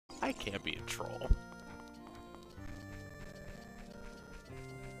I can't be a troll.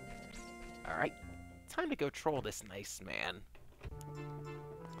 Alright, time to go troll this nice man.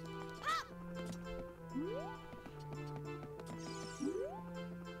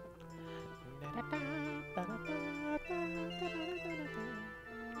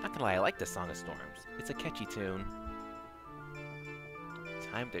 Not gonna lie, I like the Song of Storms. It's a catchy tune.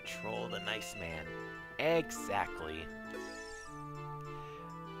 Time to troll the nice man. Exactly.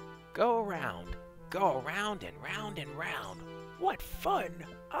 Go around and round and round. What fun!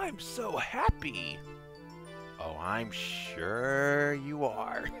 I'm so happy! Oh, I'm sure you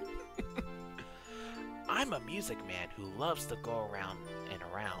are. I'm a music man who loves to go around and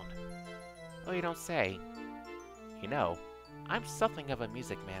around. Oh, you don't say. You know, I'm something of a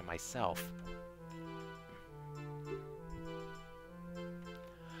music man myself.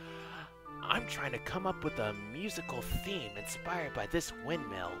 I'm trying to come up with a musical theme inspired by this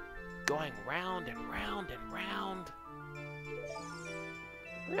windmill, going round and round and round.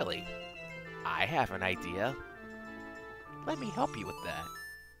 Really? I have an idea. Let me help you with that.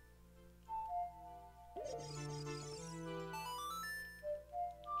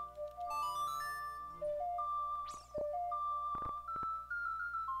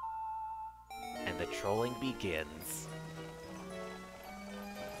 And the trolling begins.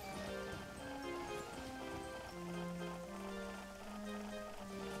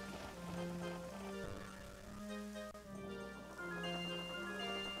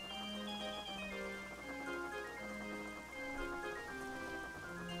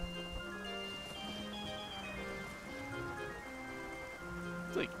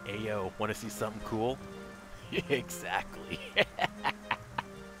 It's like, ayo, wanna see something cool? Exactly.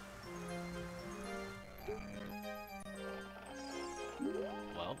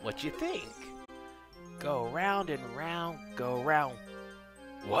 Well, what you think? Go round and round, go round.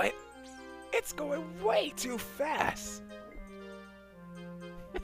 What? It's going way too fast.